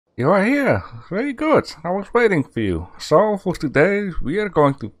You are here. Very good. I was waiting for you. So for today we are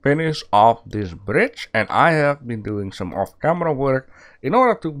going to finish off this bridge, and I have been doing some off-camera work in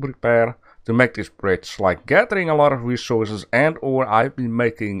order to prepare to make this bridge, like gathering a lot of resources, and or I've been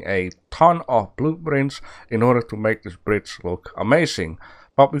making a ton of blueprints in order to make this bridge look amazing.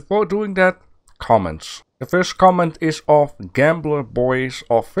 But before doing that, comments. The first comment is of Gambler Boys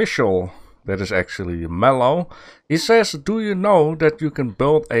Official. That is actually Mellow. He says, do you know that you can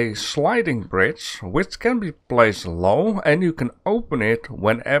build a sliding bridge which can be placed low and you can open it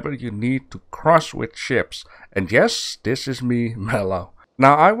whenever you need to cross with ships? And yes, this is me, Mellow.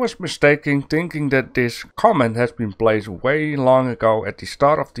 Now I was mistaken thinking that this comment has been placed way long ago at the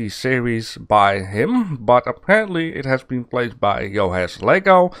start of the series by him, but apparently it has been placed by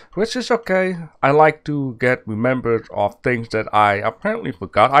Lego, which is okay. I like to get remembered of things that I apparently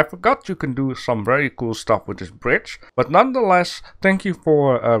forgot. I forgot you can do some very cool stuff with this bridge, but nonetheless, thank you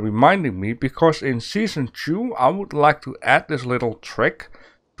for reminding me, because in season 2 I would like to add this little trick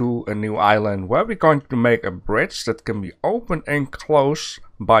to a new island where we're going to make a bridge that can be opened and closed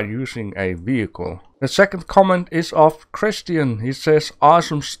by using a vehicle. The second comment is of Christian. He says,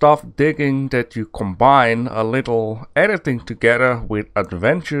 awesome stuff digging that you combine a little editing together with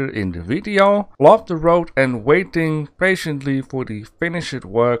adventure in the video. Love the road and waiting patiently for the finished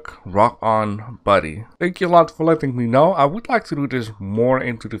work. Rock on, buddy. Thank you a lot for letting me know. I would like to do this more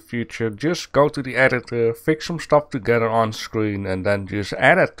into the future. Just go to the editor, fix some stuff together on screen, and then just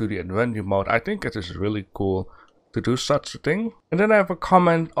add it to the adventure mode. I think it is really cool to do such a thing. And then I have a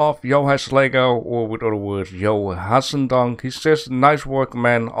comment of Lego, or with other words, Hasendonk. He says, nice work,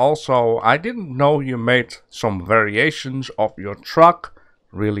 man. Also, I didn't know you made some variations of your truck.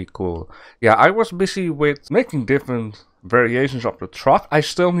 Really cool. Yeah, I was busy with making different variations of the truck. I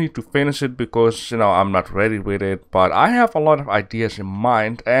still need to finish it because, I'm not ready with it, but I have a lot of ideas in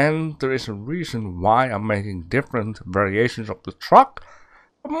mind, and there is a reason why I'm making different variations of the truck.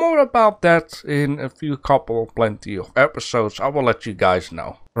 More about that in a plenty of episodes. I will let you guys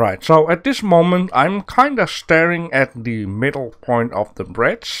know. Right, so at this moment I'm kind of staring at the middle point of the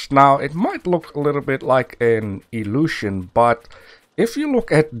bridge. Now it might look a little bit like an illusion, but if you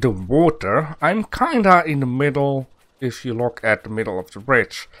look at the water, I'm kind of in the middle if you look at the middle of the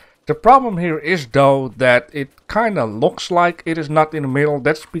bridge. The problem here is though that it kind of looks like it is not in the middle.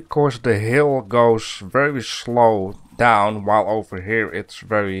 That's because the hill goes very slow down, while over here it's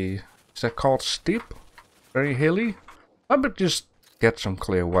very, is that called steep? Very hilly? Let me just get some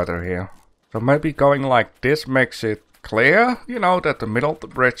clear weather here. So maybe going like this makes it clear, that the middle of the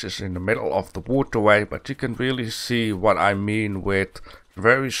bridge is in the middle of the waterway, but you can really see what I mean with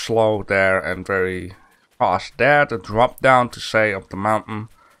very slow there and very fast there. The drop down to say of the mountain.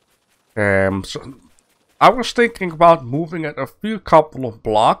 So I was thinking about moving it a couple of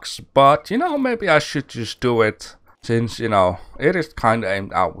blocks, but maybe I should just do it since it is kind of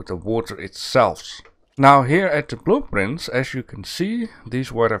aimed out with the water itself. Now here at the blueprints, as you can see,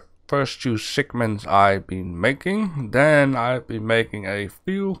 these were the first 2 segments I've been making. Then I've been making a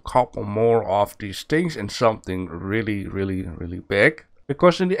couple more of these things in something really big.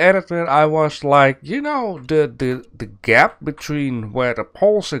 Because in the editor I was like, the gap between where the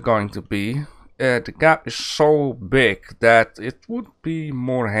poles are going to be, the gap is so big that it would be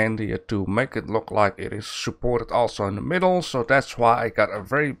more handier to make it look like it is supported also in the middle. So that's why I got a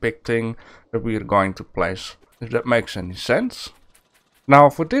very big thing that we are going to place, if that makes any sense.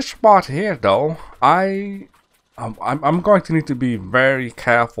 Now for this part here though, I'm going to need to be very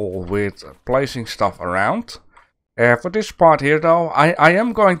careful with placing stuff around. For this part here though, I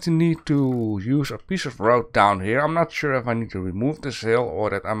am going to need to use a piece of road down here. I'm not sure if I need to remove this hill or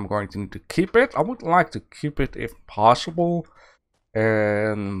that I'm going to need to keep it. I would like to keep it if possible.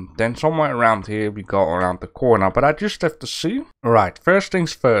 And then somewhere around here we go around the corner, but I just have to see. Right, first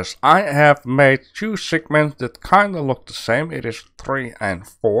things first. I have made 2 segments that kind of look the same. It is 3 and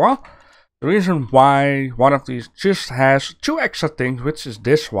 4. The reason why one of these just has 2 extra things, which is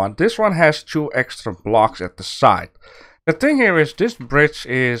this one. This one has 2 extra blocks at the side. The thing here is this bridge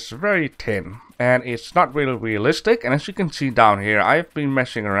is very thin and it's not really realistic. And as you can see down here, I've been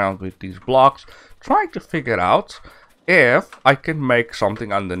messing around with these blocks, trying to figure out if I can make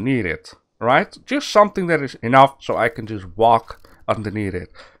something underneath it. Right? Just something that is enough so I can just walk underneath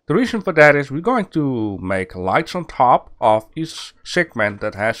it. The reason for that is we're going to make lights on top of each segment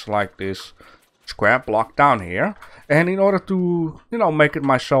that has like this square block down here. And in order to, make it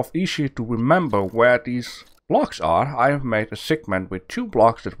myself easier to remember where these blocks are, I have made a segment with 2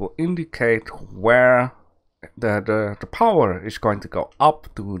 blocks that will indicate where the power is going to go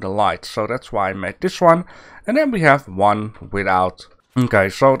up to the light. So that's why I made this one. And then we have one without Okay,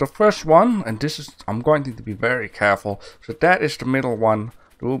 so the first one, and this is, I'm going to be very careful. So that is the middle one.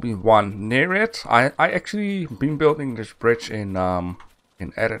 There will be one near it. I actually been building this bridge in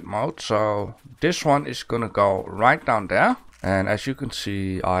edit mode. So this one is gonna go right down there. And as you can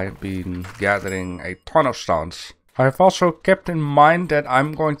see, I've been gathering a ton of stones. I've also kept in mind that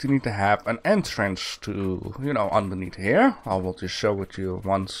I'm going to need to have an entrance to, you know, underneath here. I will just show it to you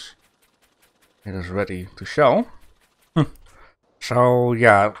once it is ready to show. So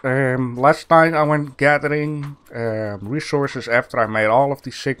yeah, last night I went gathering resources after I made all of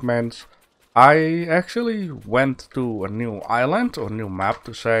these segments. I actually went to a new island, or new map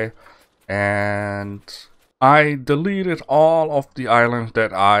to say, and I deleted all of the islands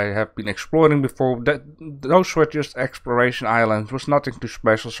that I have been exploring before. Those were just exploration islands, was nothing too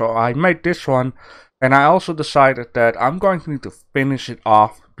special, so I made this one. And I also decided that I'm going to need to finish it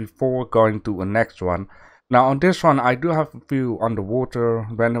off before going to the next one. Now on this one I do have a few underwater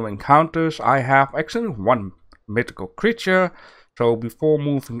random encounters. I have actually one mythical creature. So before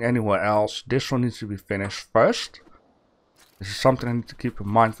moving anywhere else, this one needs to be finished first. This is something I need to keep in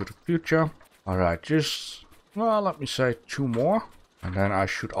mind for the future. Alright, just, well, let me say 2 more. And then I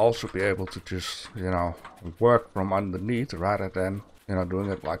should also be able to just, you know, work from underneath rather than, you know, doing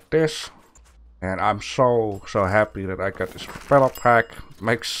it like this. And I'm so happy that I got this propeller pack.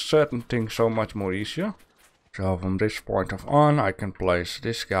 Makes certain things so much more easier. So from this point on, I can place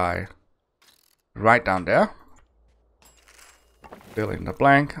this guy right down there. Fill in the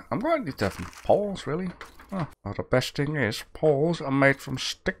blank. I'm going to have poles, really. Oh, well, the best thing is, poles are made from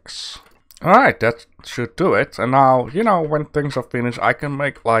sticks. Alright, that should do it. And now, you know, when things are finished, I can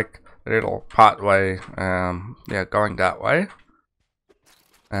make like a little pathway, yeah, going that way.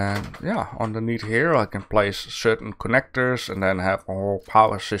 And yeah, underneath here, I can place certain connectors and then have a whole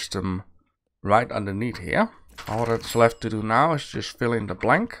power system right underneath here. All that's left to do now is just fill in the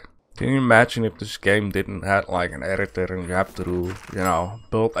blank. Can you imagine if this game didn't have like an editor and you have to do, you know,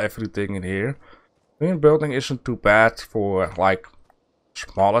 build everything in here? I mean, building isn't too bad for like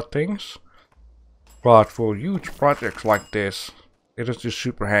smaller things, but for huge projects like this, it is just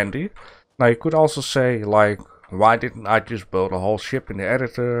super handy. Now you could also say like, why didn't I just build a whole ship in the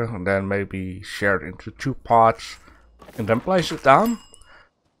editor and then maybe share it into 2 parts and then place it down?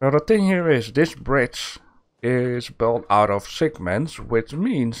 Now the thing here is, this bridge is built out of segments, which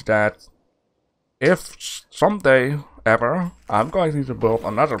means that if someday ever I'm going to need to build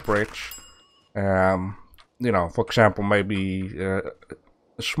another bridge, you know, for example, maybe a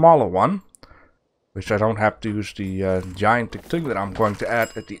smaller one, which I don't have to use the gigantic thing that I'm going to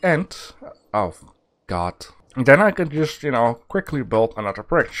add at the end. Oh god. Then I can just, you know, quickly build another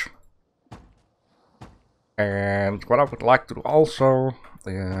bridge. And what I would like to do also,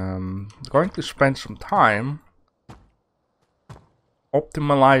 going to spend some time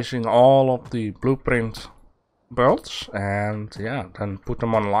optimizing all of the blueprint builds and yeah, then put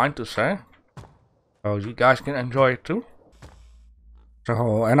them online to say, so you guys can enjoy it too.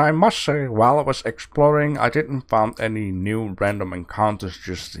 So, and I must say, while I was exploring, I didn't find any new random encounters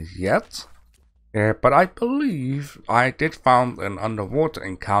just yet. But I believe I did find an underwater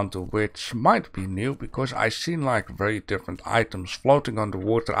encounter which might be new, because I seen like very different items floating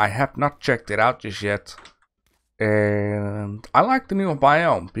underwater. I have not checked it out just yet. And I like the new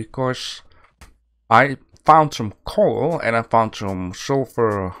biome because I found some coal and I found some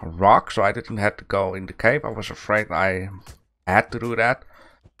silver rock, so I didn't have to go in the cave. I was afraid I had to do that.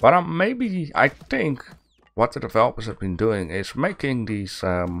 But I think what the developers have been doing is making these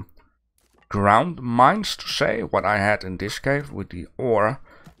ground mines, to say, what I had in this cave with the ore,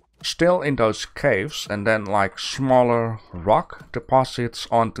 still in those caves, and then like smaller rock deposits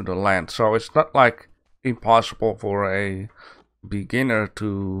onto the land. So it's not like impossible for a beginner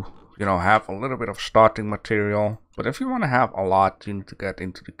to, you know, have a little bit of starting material. But if you want to have a lot, you need to get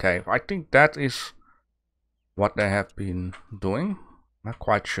into the cave. I think that is what they have been doing. Not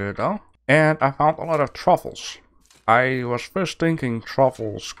quite sure though. And I found a lot of truffles. I was first thinking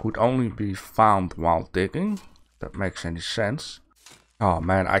truffles could only be found while digging. If that makes any sense. Oh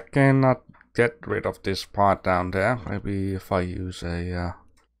man, I cannot get rid of this part down there. Maybe if I use a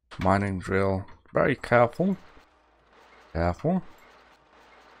mining drill. Very careful. Careful.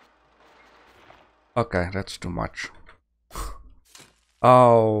 Okay, that's too much.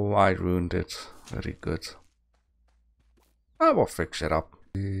 Oh, I ruined it. Very good. I will fix it up.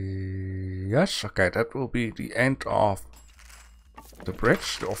 Yes, okay, that will be the end of the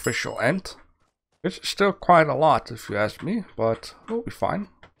bridge, the official end. It's still quite a lot if you ask me, but we'll be fine.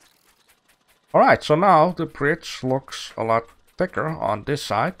 Alright, so now the bridge looks a lot thicker on this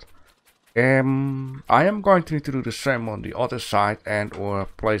side. I am going to need to do the same on the other side and or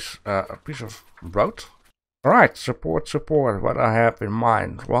place a piece of road. Alright, support, what I have in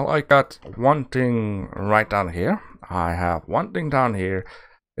mind. Well, I got one thing right down here. I have one thing down here.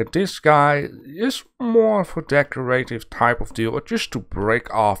 This guy is more for decorative type of deal, or just to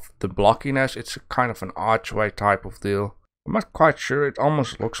break off the blockiness. It's a kind of an archway type of deal. I'm not quite sure, it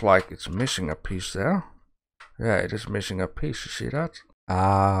almost looks like it's missing a piece there. Yeah, it is missing a piece, you see that?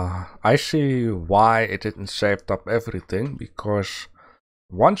 I see why it didn't save up everything, because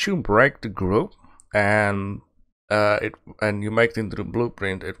once you break the group and you make it into the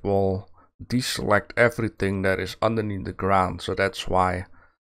blueprint, it will deselect everything that is underneath the ground. So that's why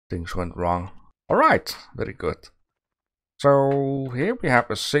things went wrong. Alright, very good. So here we have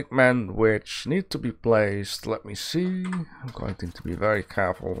a segment which needs to be placed. Let me see. I'm going to be very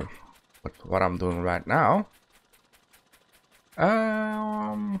careful with what I'm doing right now.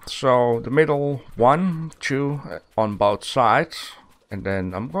 So the middle 1, 2 on both sides, and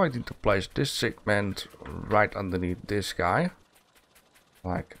then I'm going to place this segment right underneath this guy,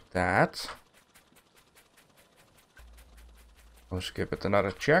 like that. Let's give it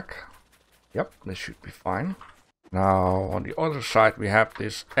another check. Yep, this should be fine. Now on the other side we have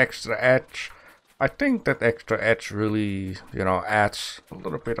this extra edge. I think that extra edge really, adds a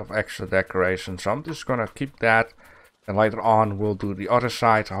little bit of extra decoration, so I'm just gonna keep that. And later on we'll do the other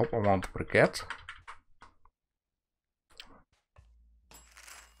side. I hope I won't forget.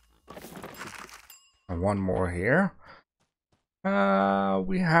 And one more here.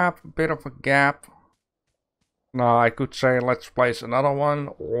 We have a bit of a gap. Now I could say let's place another one,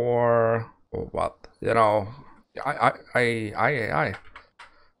 or what?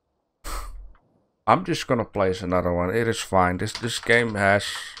 I'm just gonna place another one. It is fine. This game has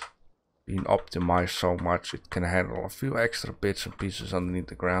been optimized so much it can handle a few extra bits and pieces underneath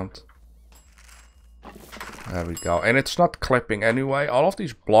the ground. There we go. And it's not clipping anyway. All of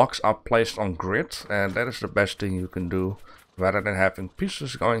these blocks are placed on grid, and that is the best thing you can do rather than having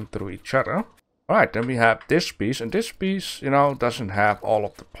pieces going through each other. Alright, then we have this piece, and this piece, doesn't have all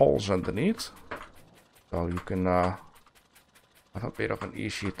of the poles underneath. So you can have a bit of an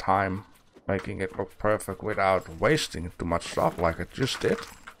easier time making it look perfect without wasting too much stuff like I just did.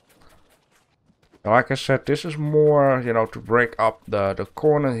 Like I said, this is more, to break up the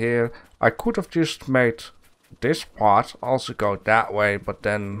corner here. I could have just made this part also go that way, but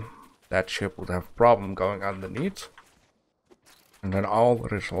then that ship would have a problem going underneath. And then all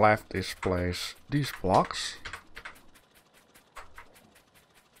that is left is place these blocks.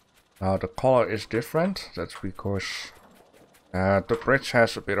 Now the color is different. That's because the bridge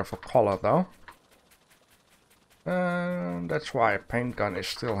has a bit of a color though. That's why a paint gun is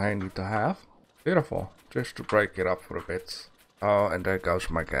still handy to have. Beautiful, just to break it up for a bit. Oh, and there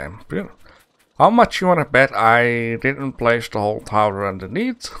goes my game. Beautiful. How much you wanna bet I didn't place the whole tower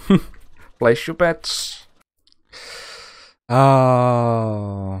underneath? Place your bets.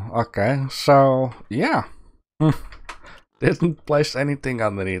 Oh, okay. So yeah, didn't place anything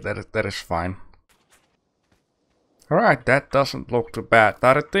underneath. That is fine. All right, that doesn't look too bad.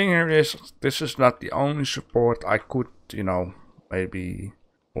 Now the thing here is, this is not the only support I could, maybe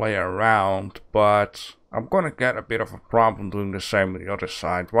play around, but I'm gonna get a bit of a problem doing the same with the other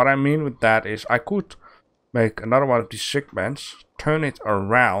side. What I mean with that is I could make another one of these segments, turn it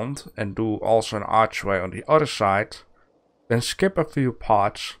around and do also an archway on the other side, then skip a few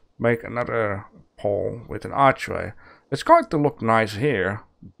parts, make another pole with an archway. It's going to look nice here,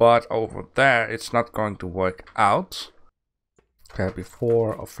 but over there it's not going to work out. Okay,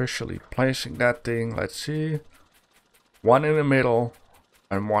 before officially placing that thing, let's see. One in the middle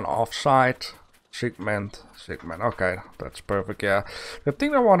and one offside. Segment. Okay, that's perfect. Yeah, the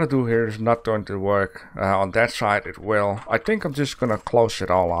thing I want to do here is not going to work. On that side it will. I think I'm just gonna close it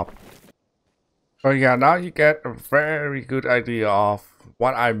all up. So yeah, now you get a very good idea of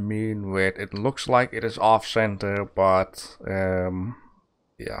what I mean with it looks like it is off center, but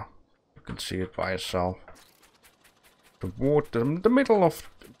yeah, you can see it by yourself. The water, the middle of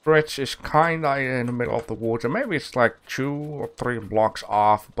the bridge is kinda in the middle of the water. Maybe it's like 2 or 3 blocks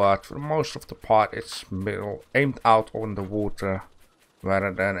off, but for most of the part it's aimed out on the water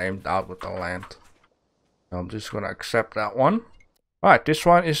rather than aimed out with the land. So I'm just gonna accept that one. Alright, this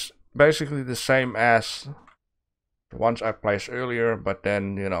one is basically the same as the ones I placed earlier, but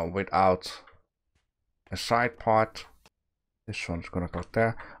then, without a side part. This one's gonna go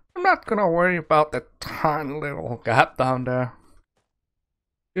there. I'm not gonna worry about that tiny little gap down there.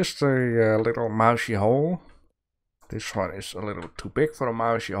 Just a little mousy hole. This one is a little too big for a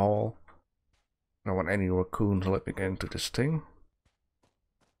mousy hole. I don't want any raccoons living into this thing.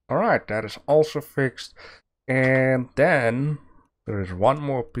 Alright, that is also fixed. And then there is one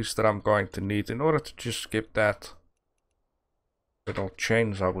more piece that I'm going to need in order to just skip that little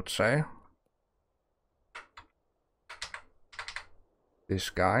change, I would say. This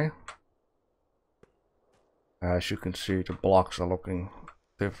guy. As you can see, the blocks are looking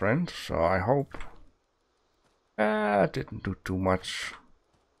different, so I hope I didn't do too much.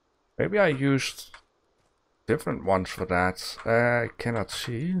 Maybe I used different ones for that. I cannot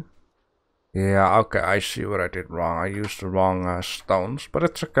see. Yeah, okay, I see what I did wrong. I used the wrong stones, but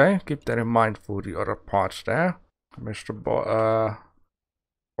it's okay. Keep that in mind for the other parts there. Mr. Borg,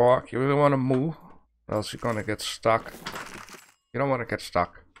 you really want to move? Or else you're gonna get stuck. You don't want to get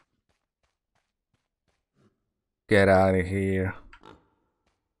stuck. Get out of here.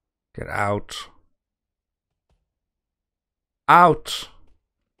 Get out. Out!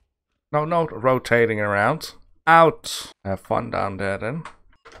 No, not rotating around. Out! Have fun down there then.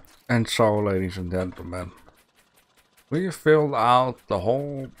 And so, ladies and gentlemen, we filled out the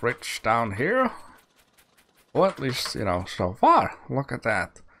whole bridge down here. Well, at least, you know, so far. Look at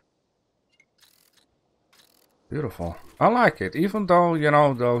that. Beautiful. I like it. Even though, you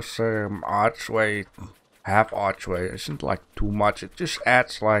know, those archway, half archway isn't like too much. It just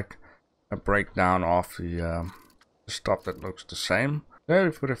adds like a breakdown of the stuff that looks the same.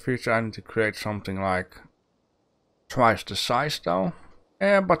 Maybe for the future I need to create something like twice the size though.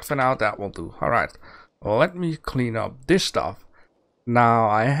 But for now that will do. Alright, let me clean up this stuff. Now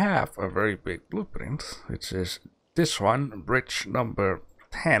I have a very big blueprint, which is this one, bridge number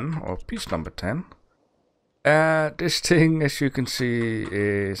 10 or piece number 10. This thing, as you can see,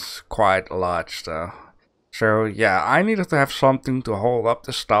 is quite large though. So yeah, I needed to have something to hold up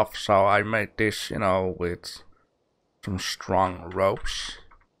the stuff, so I made this, you know, with some strong ropes.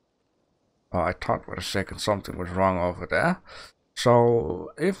 Oh, I thought for a second something was wrong over there.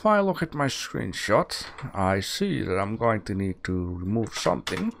 So if I look at my screenshot, I see that I'm going to need to remove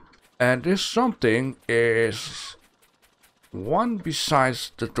something. And this something is one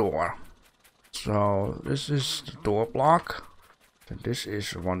besides the door. So this is the door block. And this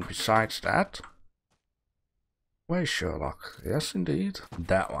is one besides that. Where's Sherlock? Yes, indeed.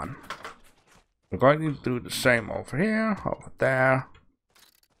 That one. We're going to do the same over here, over there,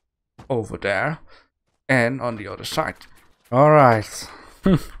 over there, and on the other side. Alright.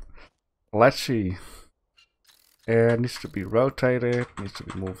 Let's see. It needs to be rotated, needs to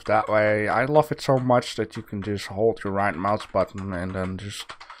be moved that way. I love it so much that you can just hold your right mouse button and then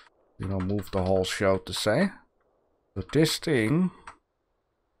just, you know, move the whole show to say. But this thing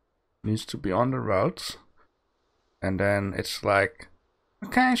needs to be on the road. And then it's like,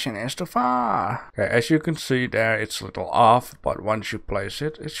 location is too far. Okay, as you can see there, it's a little off, but once you place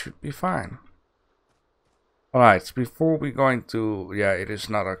it, it should be fine. Alright, before we going to, yeah, it is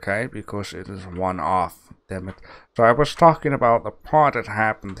not okay because it is one off. Damn it. So I was talking about the part that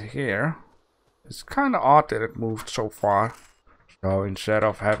happened here. It's kind of odd that it moved so far. So instead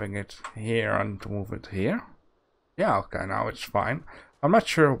of having it here, I need to move it here. Yeah, okay, now it's fine. I'm not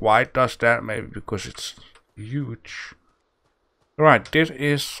sure why it does that. Maybe because it's huge. Right, this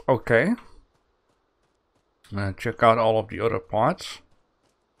is okay. Check out all of the other parts.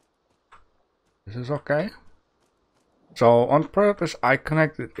 This is okay. So on purpose I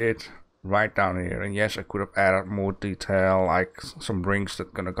connected it right down here, and yes, I could have added more detail, like some rings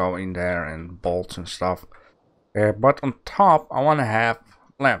that gonna go in there and bolts and stuff. But on top I want to have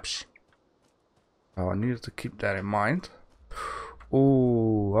lamps. So I needed to keep that in mind.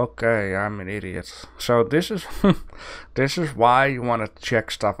 Ooh, okay, I'm an idiot. So this is this is why you want to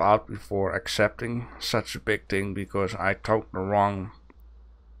check stuff out before accepting such a big thing, because I took the wrong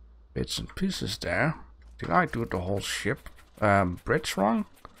bits and pieces there. Did I do the whole ship bridge wrong?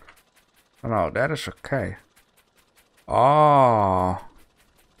 Oh, no, that is okay. Oh,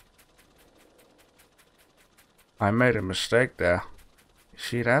 I made a mistake there. You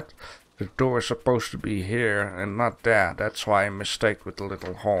see that? The door is supposed to be here and not there. That's why I mistake with the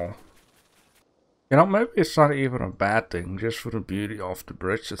little hole. You know, maybe it's not even a bad thing, just for the beauty of the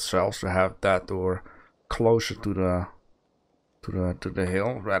bridge itself to have that door closer to the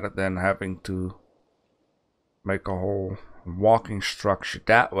hill rather than having to make a whole walking structure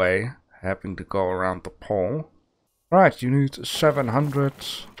that way, having to go around the pole. Right, you need 700.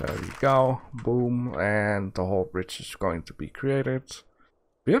 There you go. Boom, and the whole bridge is going to be created.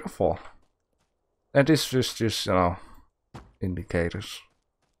 Beautiful. And this is just, you know, indicators.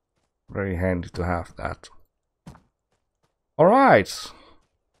 Very handy to have that. Alright.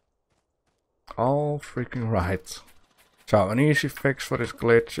 All freaking right. So an easy fix for this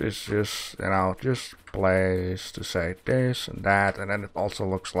glitch is just, you know, just place to say this and that, and then it also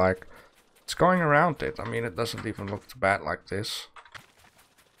looks like it's going around it. I mean, it doesn't even look too bad like this.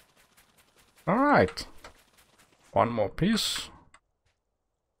 Alright. One more piece.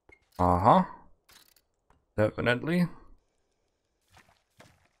 Definitely.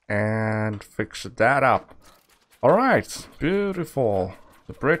 And fix that up. Alright, beautiful.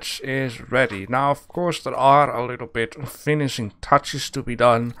 The bridge is ready. Now, of course, there are a little bit of finishing touches to be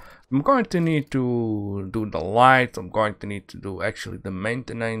done. I'm going to need to do the light. I'm going to need to do actually the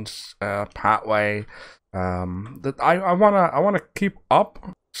maintenance pathway. That I wanna keep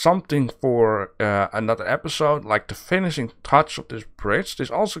up something for another episode, like the finishing touch of this bridge.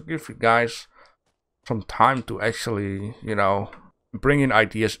 This also gives you guys some time to actually, you know, bring in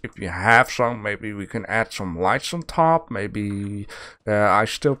ideas if you have some. Maybe we can add some lights on top. Maybe I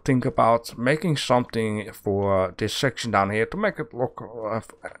still think about making something for this section down here to make it look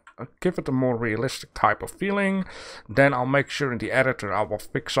give it a more realistic type of feeling. Then I'll make sure in the editor I will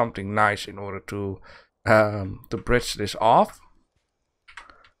fix something nice in order to bridge this off.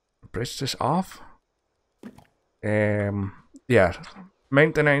 Yeah,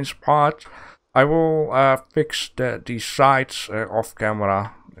 maintenance part. I will fix these sides off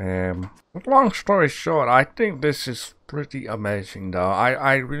camera. Long story short, I think this is pretty amazing though.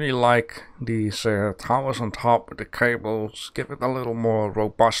 I really like these towers on top with the cables. Give it a little more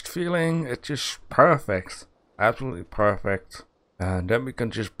robust feeling. It's just perfect. Absolutely perfect. And then we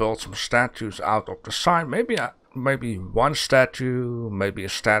can just build some statues out of the side. Maybe one statue, maybe a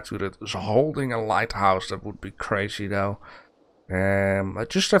statue that is holding a lighthouse. That would be crazy though. I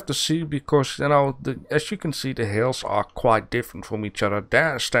just have to see, because you know, as you can see, the hills are quite different from each other.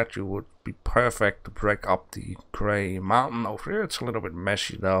 There, a statue would be perfect to break up the grey mountain. Over here it's a little bit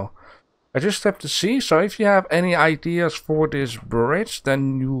messy though. I just have to see. So if you have any ideas for this bridge,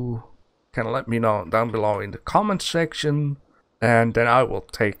 then you can let me know down below in the comment section. And then I will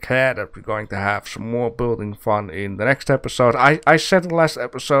take care that we're going to have some more building fun in the next episode. I said in the last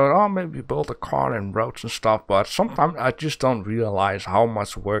episode, oh, maybe build a car and roads and stuff. But sometimes I just don't realize how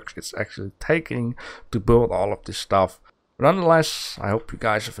much work it's actually taking to build all of this stuff. But nonetheless, I hope you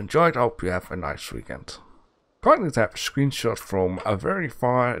guys have enjoyed. I hope you have a nice weekend. Going to have a screenshot from a very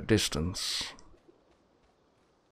far distance.